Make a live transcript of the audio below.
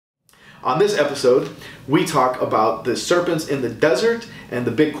On this episode, we talk about the serpents in the desert, and the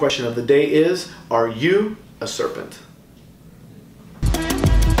big question of the day is, are you a serpent?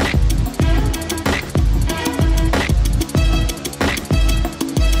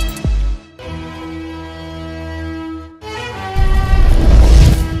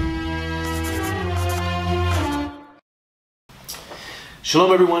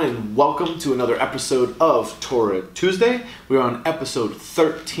 Shalom everyone, and welcome to another episode of Torah Tuesday. We are on episode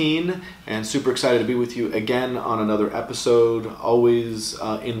 13 and super excited to be with you again on another episode. Always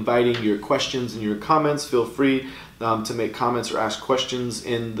inviting your questions and your comments. Feel free to make comments or ask questions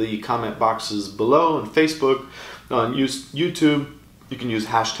in the comment boxes below on Facebook, on YouTube. You can use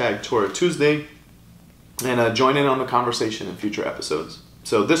hashtag Torah Tuesday and join in on the conversation in future episodes.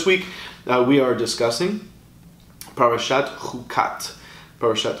 So this week we are discussing Parashat Chukat.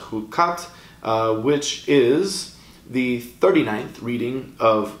 Parashat Chukat, which is the 39th reading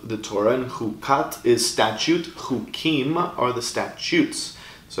of the Torah, and Chukat is statute, Chukim are the statutes.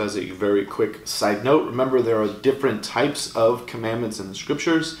 So as a very quick side note, remember there are different types of commandments in the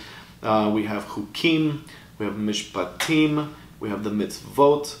scriptures. We have Chukim, we have Mishpatim, we have the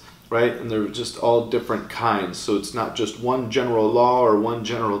mitzvot, right? And they're just all different kinds. So it's not just one general law or one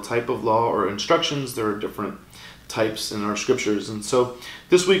general type of law or instructions. There are different types in our scriptures. And so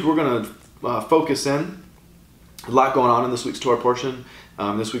this week we're going to focus in a lot going on in this week's Torah portion.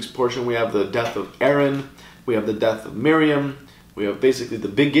 This week's portion we have the death of Aaron, we have the death of Miriam, we have basically the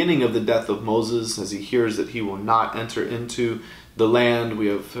beginning of the death of Moses as he hears that he will not enter into the land. We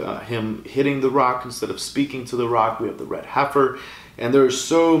have him hitting the rock instead of speaking to the rock. We have the red heifer, and there are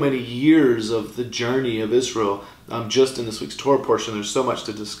so many years of the journey of Israel just in this week's Torah portion. There's so much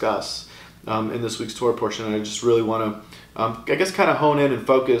to discuss in this week's Torah portion, and I just really want to, I guess, kind of hone in and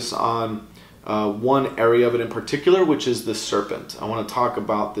focus on one area of it in particular, which is the serpent. I want to talk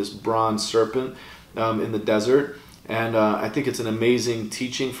about this bronze serpent in the desert, and I think it's an amazing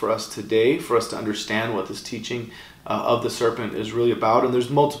teaching for us today, for us to understand what this teaching of the serpent is really about. And there's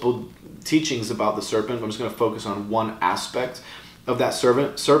multiple teachings about the serpent. I'm just going to focus on one aspect of that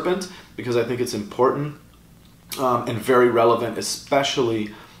serpent because I think it's important and very relevant,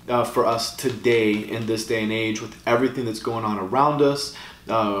 especially for us today in this day and age, with everything that's going on around us,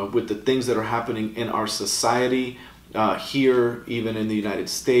 with the things that are happening in our society here, even in the United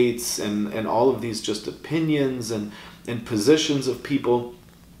States, and all of these just opinions and positions of people.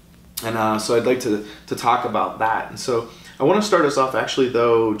 And so I'd like to talk about that. And so I want to start us off actually,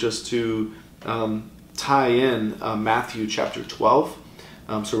 though, just to tie in Matthew chapter 12.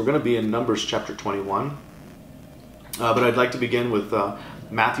 So we're going to be in Numbers chapter 21. But I'd like to begin with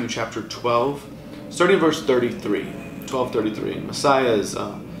Matthew chapter 12, starting in verse 33, 12:33. And Messiah is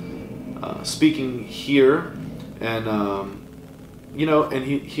speaking here, and and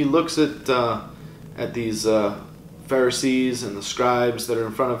he looks at these Pharisees and the scribes that are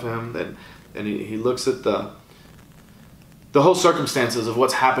in front of him, and he looks at the whole circumstances of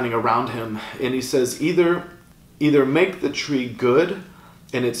what's happening around him, and he says, either make the tree good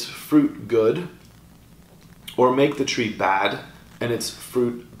and its fruit good, or make the tree bad and its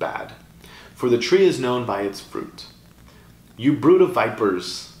fruit bad. For the tree is known by its fruit. You brood of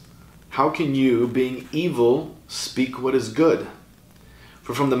vipers, how can you, being evil, speak what is good?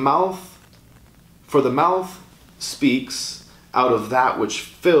 For the mouth speaks out of that which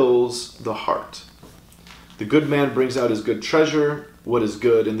fills the heart. The good man brings out his good treasure, what is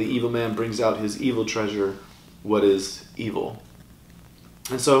good, and the evil man brings out his evil treasure, what is evil.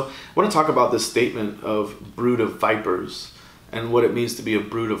 And so I want to talk about this statement of brood of vipers and what it means to be a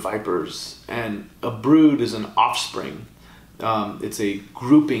brood of vipers. And a brood is an offspring. It's a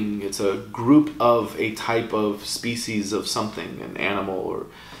grouping. It's a group of a type of species of something, an animal or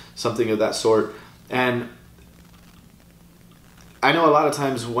something of that sort. And I know a lot of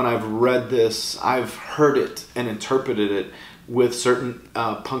times when I've read this, I've heard it and interpreted it with certain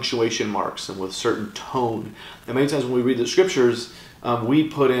punctuation marks and with certain tone. And many times when we read the scriptures, we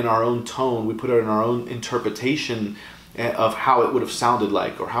put in our own tone, we put in our own interpretation of how it would have sounded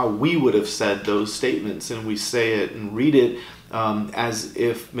like, or how we would have said those statements, and we say it and read it as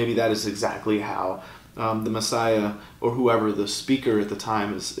if maybe that is exactly how the Messiah or whoever the speaker at the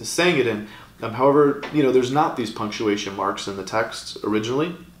time is saying it in. However, there's not these punctuation marks in the text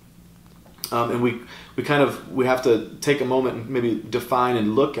originally, and we have to take a moment and maybe define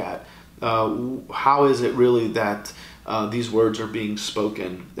and look at how is it really that these words are being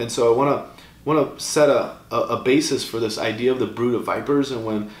spoken. And so I want to set a basis for this idea of the brood of vipers, and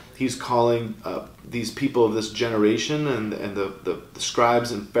when he's calling these people of this generation and the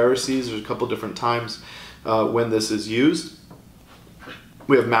scribes and Pharisees, there's a couple different times when this is used.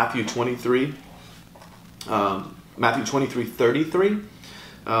 We have Matthew 23, Matthew 23:33.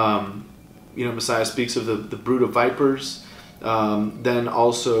 Messiah speaks of the brood of vipers. Then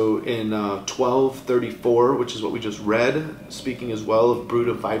also in 12:34, which is what we just read, speaking as well of brood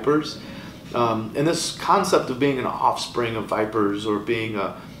of vipers. And this concept of being an offspring of vipers, or being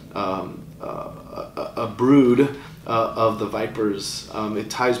a brood of the vipers, it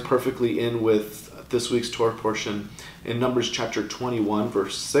ties perfectly in with this week's Torah portion in Numbers chapter 21,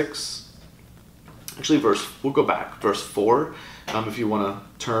 verse 6. Actually, we'll go back, verse 4, if you want to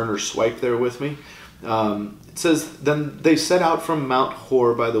turn or swipe there with me. It says, "Then they set out from Mount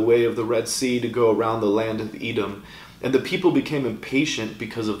Hor by the way of the Red Sea to go around the land of Edom. And the people became impatient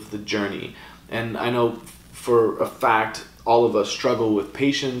because of the journey." And I know for a fact, all of us struggle with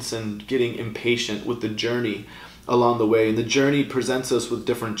patience and getting impatient with the journey along the way. And the journey presents us with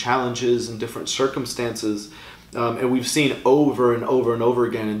different challenges and different circumstances. And we've seen over and over and over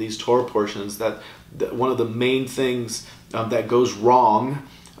again in these Torah portions that one of the main things that goes wrong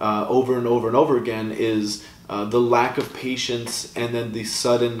over and over and over again is the lack of patience, and then the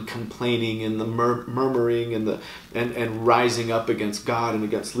sudden complaining and the murmuring and rising up against God and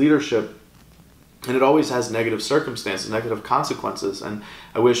against leadership. And it always has negative circumstances, negative consequences. And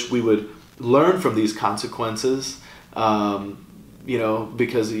I wish we would learn from these consequences,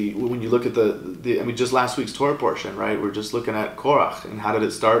 because when you look at just last week's Torah portion, right? We're just looking at Korach, and how did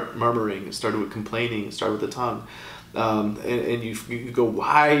it start? Murmuring. It started with complaining. It started with the tongue. And you go,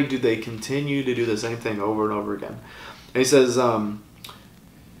 why do they continue to do the same thing over and over again? And he says, so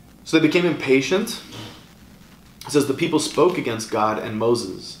they became impatient. It says, the people spoke against God and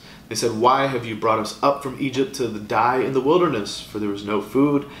Moses. They said, "Why have you brought us up from Egypt to die in the wilderness? For there was no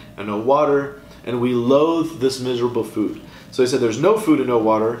food and no water, and we loathe this miserable food." So he said, there's no food and no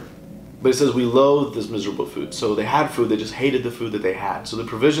water, but he says, we loathe this miserable food. So they had food, they just hated the food that they had. So the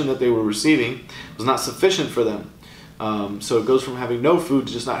provision that they were receiving was not sufficient for them. So it goes from having no food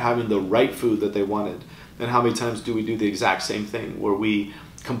to just not having the right food that they wanted. And how many times do we do the exact same thing, where we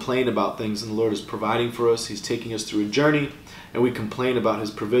complain about things and the Lord is providing for us, He's taking us through a journey, and we complain about His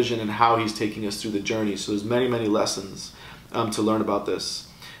provision and how He's taking us through the journey. So there's many, many lessons to learn about this.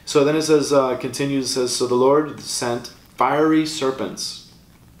 So then it says, continues, it says, "So the Lord sent fiery serpents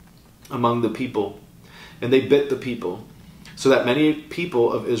among the people, and they bit the people, so that many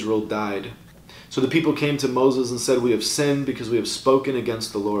people of Israel died. So the people came to Moses and said, 'We have sinned because we have spoken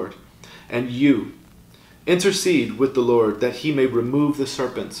against the Lord. And you, intercede with the Lord that He may remove the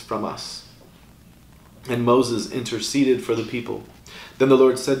serpents from us.' And Moses interceded for the people. Then the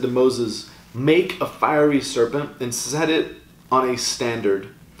Lord said to Moses, 'Make a fiery serpent and set it on a standard.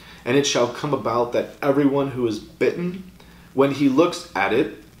 And it shall come about that everyone who is bitten, when he looks at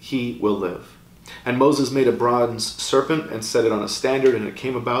it, he will live.' And Moses made a bronze serpent and set it on a standard. And it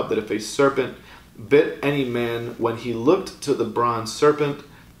came about that if a serpent bit any man, when he looked to the bronze serpent,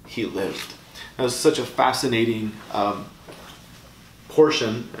 he lived." That was such a fascinating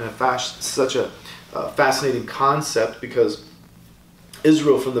portion, and such a fascinating concept, because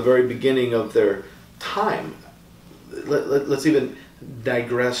Israel, from the very beginning of their time, let's even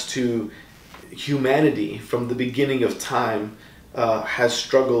digress to humanity, from the beginning of time, has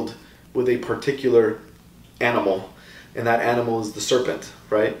struggled with a particular animal, and that animal is the serpent,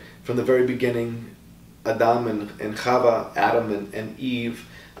 right? From the very beginning, Adam and Chava, Adam and Eve,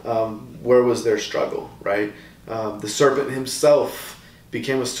 where was their struggle, right? The serpent himself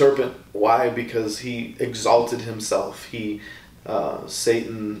became a serpent. Why? Because he exalted himself.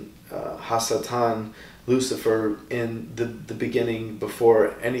 Satan, Hasatan, Lucifer, in the beginning,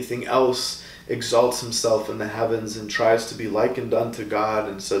 before anything else, exalts himself in the heavens and tries to be likened unto God,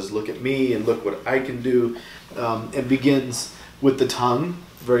 and says, "Look at me and look what I can do." It begins with the tongue.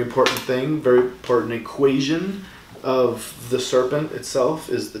 Very important thing, very important equation of the serpent itself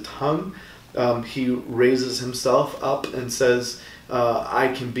is the tongue. He raises himself up and says,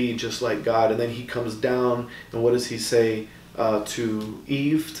 "I can be just like God." And then he comes down, and what does he say to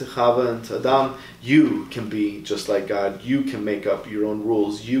Eve, to Chava, and to Adam? You can be just like God. You can make up your own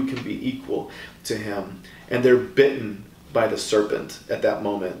rules. You can be equal to Him. And they're bitten by the serpent at that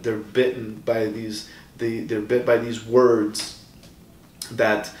moment. They're bitten by they're bit by these words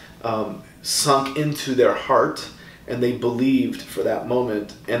that sunk into their heart, and they believed for that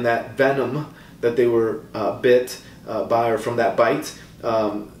moment. And that venom that they were bit by, or from that bite,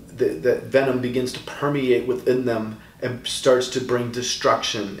 that venom begins to permeate within them and starts to bring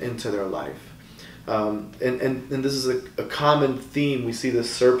destruction into their life. And this is a common theme. We see this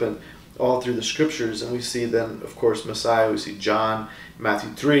serpent all through the scriptures, and we see then, of course, Messiah. We see John, Matthew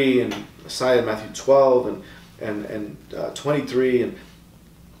 3, and Messiah, Matthew 12, and 23, and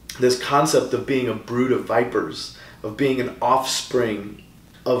this concept of being a brood of vipers, of being an offspring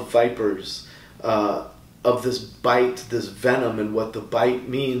of vipers, of this bite, this venom, and what the bite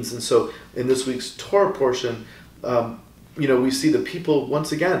means. And so in this week's Torah portion, we see the people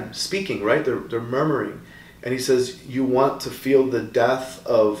once again speaking, right? They're murmuring. And he says, you want to feel the death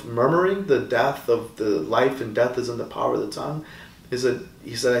of murmuring, the death of the life and death is in the power of the tongue. He said,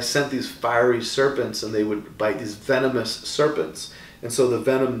 I sent these fiery serpents and they would bite, these venomous serpents. And so the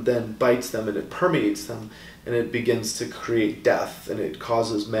venom then bites them and it permeates them and it begins to create death and it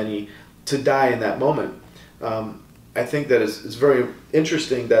causes many to die in that moment. I think that it's very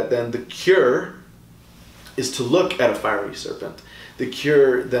interesting that then the cure is to look at a fiery serpent. The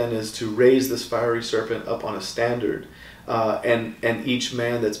cure then is to raise this fiery serpent up on a standard, and each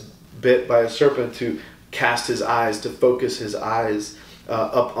man that's bit by a serpent to cast his eyes, to focus his eyes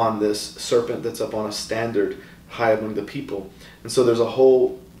up on this serpent that's up on a standard high among the people. And so there's a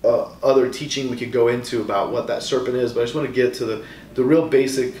whole other teaching we could go into about what that serpent is, but I just want to get to the real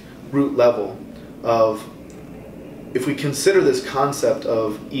basic root level of, if we consider this concept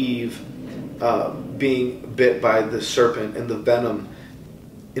of Eve being bit by the serpent and the venom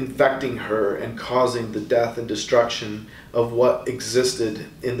infecting her and causing the death and destruction of what existed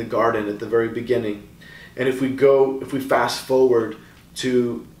in the garden at the very beginning. And if we fast forward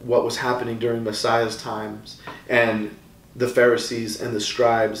to what was happening during Messiah's times and the Pharisees and the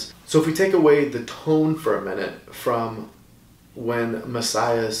scribes. So if we take away the tone for a minute from when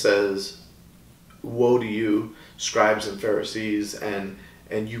Messiah says, woe to you, scribes and Pharisees, and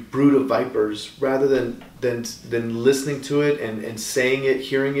you brood of vipers, rather than listening to it and saying it,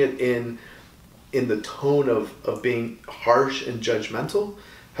 hearing it in the tone of being harsh and judgmental,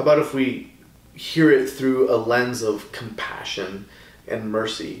 how about if we hear it through a lens of compassion and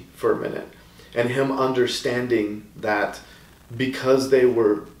mercy for a minute, and him understanding that because they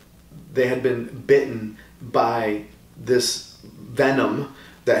had been bitten by this venom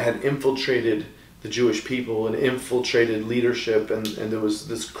that had infiltrated the Jewish people and infiltrated leadership, and there was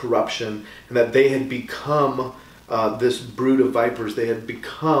this corruption, and that they had become this brood of vipers. They had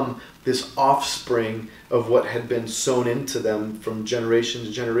become this offspring of what had been sown into them from generation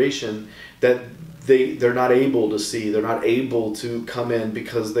to generation, that they're not able to see, they're not able to come in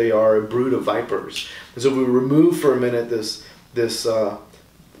because they are a brood of vipers. And so if we remove for a minute this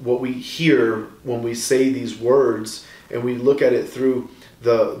what we hear when we say these words, and we look at it through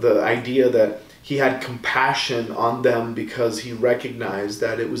the idea that he had compassion on them because he recognized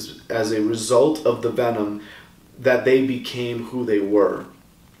that it was as a result of the venom that they became who they were.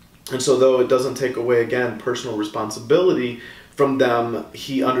 And so though it doesn't take away, again, personal responsibility from them,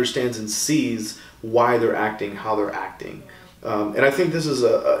 he understands and sees why they're acting, how they're acting. And I think this is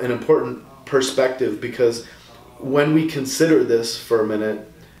an important perspective, because when we consider this for a minute,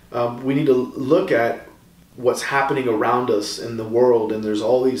 we need to look at what's happening around us in the world, and there's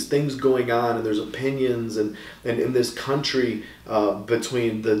all these things going on, and there's opinions, and in this country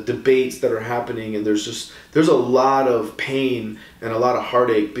between the debates that are happening, and there's a lot of pain and a lot of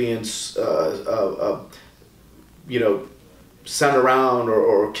heartache being sent around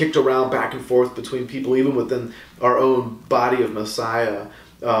or kicked around back and forth between people, even within our own body of Messiah,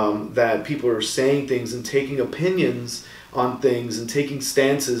 that people are saying things and taking opinions on things and taking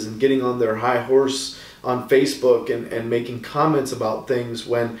stances and getting on their high horse on Facebook and making comments about things,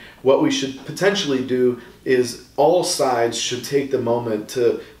 when what we should potentially do is all sides should take the moment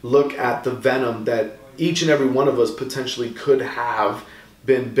to look at the venom that each and every one of us potentially could have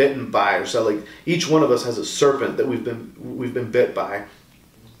been bitten by. Or so, like, each one of us has a serpent that we've been bit by.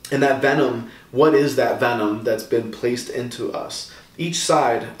 And that venom, what is that venom that's been placed into us? Each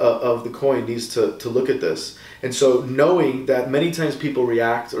side of the coin needs to look at this. And so knowing that many times people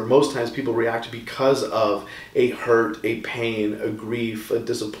react, or most times people react because of a hurt, a pain, a grief, a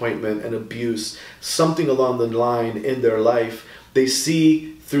disappointment, an abuse, something along the line in their life, they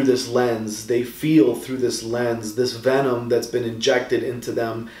see through this lens, they feel through this lens, this venom that's been injected into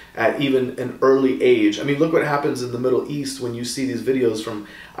them at even an early age. I mean, look what happens in the Middle East when you see these videos from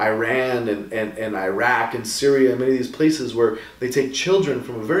Iran and Iraq and Syria and many of these places where they take children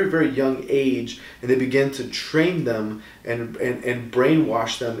from a very, very young age and they begin to train them and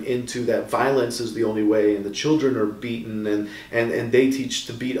brainwash them into that violence is the only way, and the children are beaten, and they teach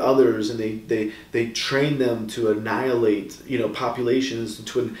to beat others, and they train them to annihilate populations,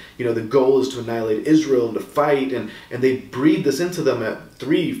 the goal is to annihilate Israel and to fight, and they breed this into them at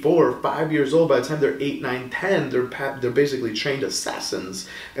 3, 4, 5 years old. By the time they're 8, 9, 10, they're basically trained assassins,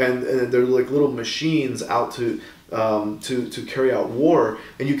 and they're like little machines out to carry out war.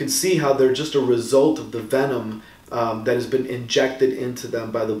 And you can see how they're just a result of the venom that has been injected into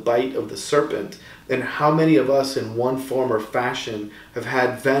them by the bite of the serpent. And how many of us in one form or fashion have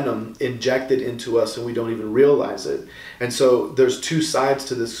had venom injected into us and we don't even realize it? And so there's two sides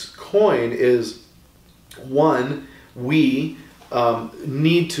to this coin. Is one, we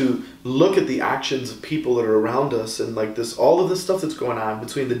need to look at the actions of people that are around us, and like this, all of this stuff that's going on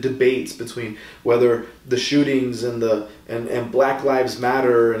between the debates between whether the shootings and Black Lives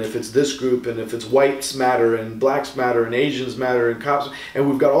Matter, and if it's this group, and if it's whites matter and blacks matter and Asians matter and cops, and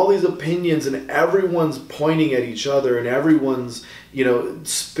we've got all these opinions and everyone's pointing at each other and everyone's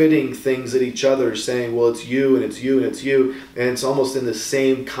spitting things at each other, saying, well, it's you and it's you and it's you, and it's almost in the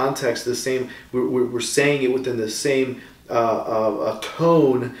same context, the same, we're saying it within the same a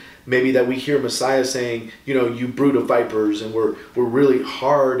tone, maybe, that we hear Messiah saying, you brood of vipers, and we're really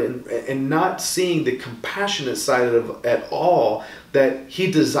hard, and not seeing the compassionate side of at all, that he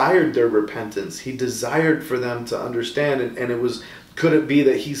desired their repentance. He desired for them to understand, and it was, could it be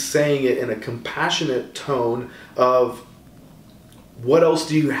that he's saying it in a compassionate tone of, what else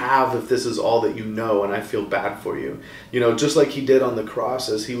do you have if this is all that you know, and I feel bad for you? Just like he did on the cross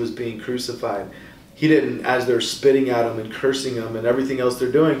as he was being crucified. He didn't, as they're spitting at him and cursing him and everything else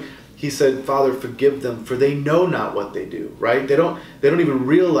they're doing, he said, Father, forgive them, for they know not what they do, right? They don't even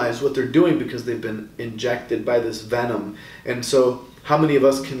realize what they're doing because they've been injected by this venom. And so how many of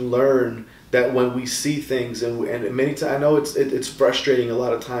us can learn that when we see things, and many times, I know it's frustrating a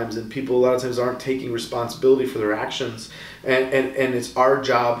lot of times, and people a lot of times aren't taking responsibility for their actions, and it's our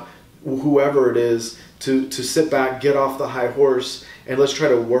job, whoever it is, to sit back, get off the high horse, and let's try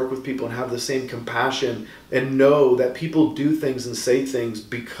to work with people and have the same compassion, and know that people do things and say things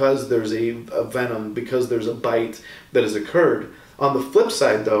because there's a venom, because there's a bite that has occurred. On the flip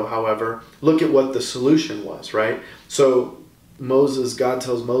side, though, however, look at what the solution was, right? So God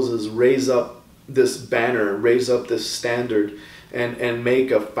tells Moses, raise up this banner, raise up this standard, and make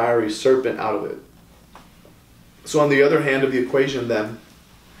a fiery serpent out of it. So on the other hand of the equation, then,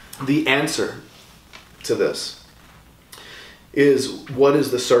 the answer to this is, what is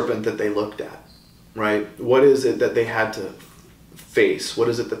the serpent that they looked at, right? What is it that they had to face? What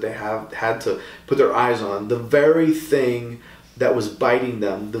is it that they had to put their eyes on? The very thing that was biting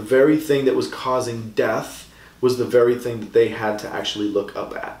them, the very thing that was causing death, was the very thing that they had to actually look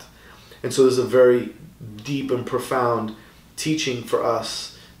up at. And so there's a very deep and profound teaching for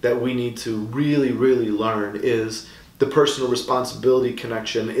us that we need to really, really learn, is the personal responsibility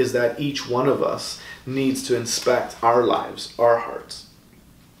connection, is that each one of us needs to inspect our lives, our hearts.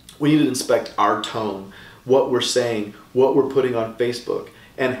 We need to inspect our tone, what we're saying, what we're putting on Facebook,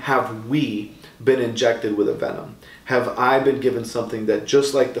 and have we been injected with a venom? Have I been given something that,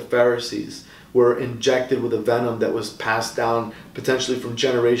 just like the Pharisees, were injected with a venom that was passed down potentially from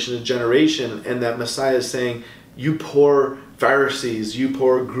generation to generation, and that Messiah is saying, you poor Pharisees, you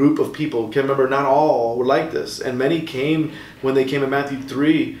poor group of people, can remember, not all were like this, and many came, when they came in Matthew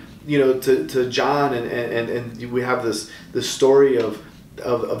 3, to John, and we have this story of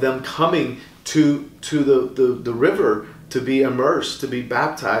them coming to the river to be immersed, to be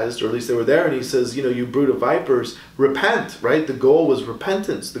baptized, or at least they were there, and he says, you brood of vipers, repent, right? The goal was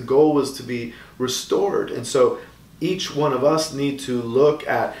repentance. The goal was to be restored. And so each one of us need to look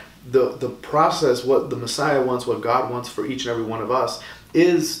at the process, what the Messiah wants, what God wants for each and every one of us,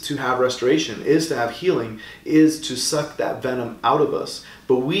 is to have restoration, is to have healing, is to suck that venom out of us.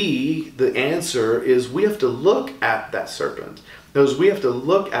 But the answer is, we have to look at that serpent. Because we have to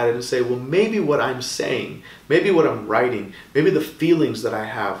look at it and say, well, maybe what I'm saying, maybe what I'm writing, maybe the feelings that I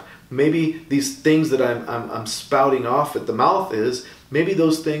have, maybe these things that I'm spouting off at the mouth maybe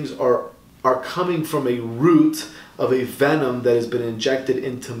those things are coming from a root of a venom that has been injected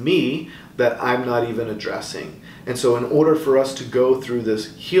into me that I'm not even addressing. And so in order for us to go through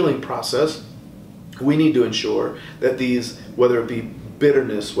this healing process, we need to ensure that these, whether it be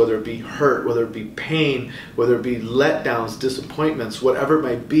bitterness, whether it be hurt, whether it be pain, whether it be letdowns, disappointments, whatever it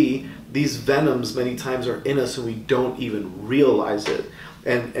might be, these venoms many times are in us and we don't even realize it.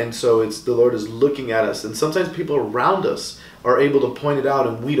 And so the Lord is looking at us, and sometimes people around us are able to point it out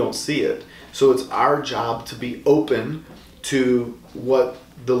and we don't see it. So it's our job to be open to what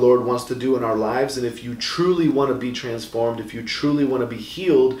the Lord wants to do in our lives. And if you truly want to be transformed, if you truly want to be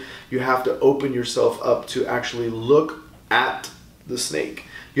healed, you have to open yourself up to actually look at the snake.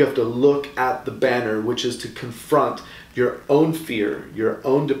 You have to look at the banner, which is to confront your own fear, your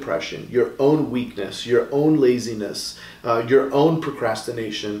own depression, your own weakness, your own laziness, your own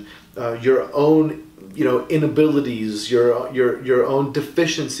procrastination, your own inabilities, your own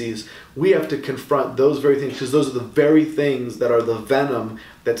deficiencies. We have to confront those very things, because those are the very things that are the venom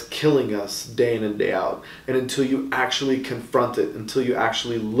that's killing us day in and day out. And until you actually confront it, until you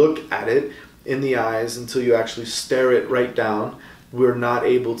actually look at it in the eyes, until you actually stare it right down, we're not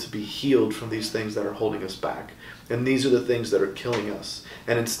able to be healed from these things that are holding us back. And these are the things that are killing us.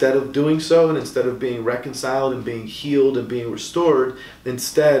 And instead of doing so, and instead of being reconciled and being healed and being restored,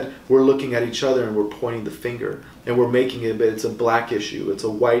 instead we're looking at each other and we're pointing the finger. And we're making it, but it's a black issue, it's a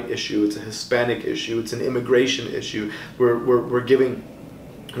white issue, it's a Hispanic issue, it's an immigration issue. We're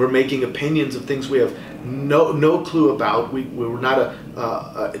making opinions of things we have no clue about. We're not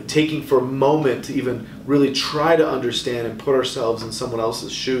taking for a moment to even really try to understand and put ourselves in someone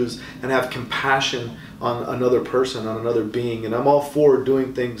else's shoes and have compassion on another person, on another being. And I'm all for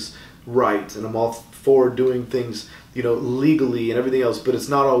doing things right, and I'm all for doing things legally and everything else, but it's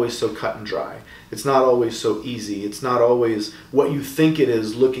not always so cut and dry. It's not always so easy. It's not always what you think it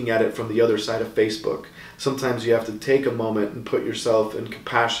is looking at it from the other side of Facebook. Sometimes you have to take a moment and put yourself in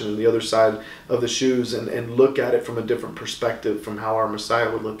compassion on the other side of the shoes and look at it from a different perspective, from how our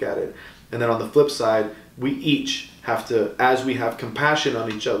Messiah would look at it. And then on the flip side, we each have to, as we have compassion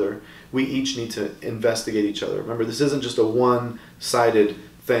on each other, we each need to investigate each other. Remember, this isn't just a one-sided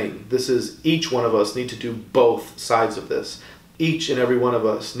thing. This is, each one of us need to do both sides of this. Each and every one of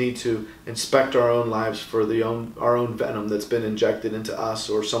us need to inspect our own lives for our own venom that's been injected into us,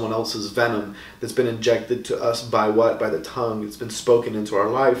 or someone else's venom that's been injected to us by what? By the tongue. It's been spoken into our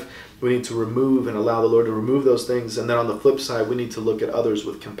life. We need to remove and allow the Lord to remove those things. And then on the flip side, we need to look at others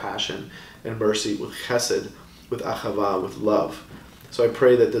with compassion and mercy, with chesed, with achava, with love. So I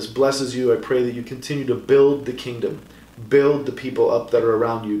pray that this blesses you. I pray that you continue to build the kingdom. Build the people up that are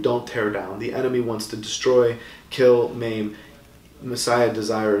around you. Don't tear down. The enemy wants to destroy, kill, maim. Messiah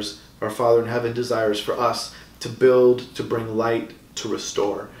desires, our Father in heaven desires for us to build, to bring light, to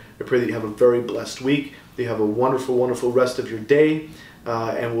restore. I pray that you have a very blessed week, that you have a wonderful, wonderful rest of your day,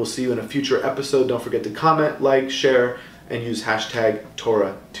 and we'll see you in a future episode. Don't forget to comment, like, share, and use hashtag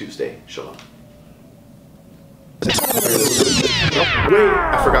Torah Tuesday. Shalom. Wait,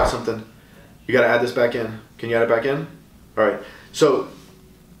 I forgot something. You got to add this back in. Can you add it back in? All right. So,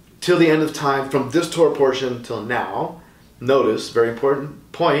 till the end of time, from this Torah portion till now, notice, very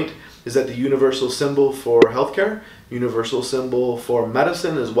important point, is that the universal symbol for healthcare, universal symbol for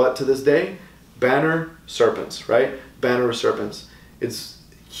medicine is what to this day? Banner, serpents, right? Banner of serpents. It's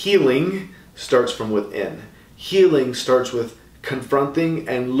healing starts from within. Healing starts with confronting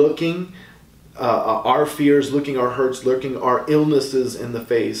and looking our fears, looking our hurts, looking our illnesses in the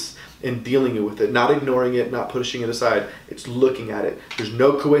face, and dealing with it, not ignoring it, not pushing it aside. It's looking at it. There's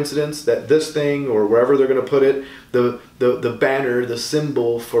no coincidence that this thing, or wherever they're going to put it, the banner, the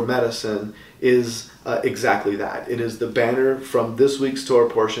symbol for medicine is exactly that. It is the banner from this week's Torah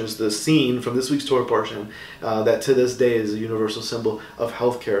portion, it's the scene from this week's Torah portion that to this day is a universal symbol of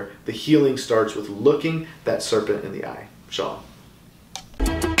healthcare. The healing starts with looking that serpent in the eye. Shalom.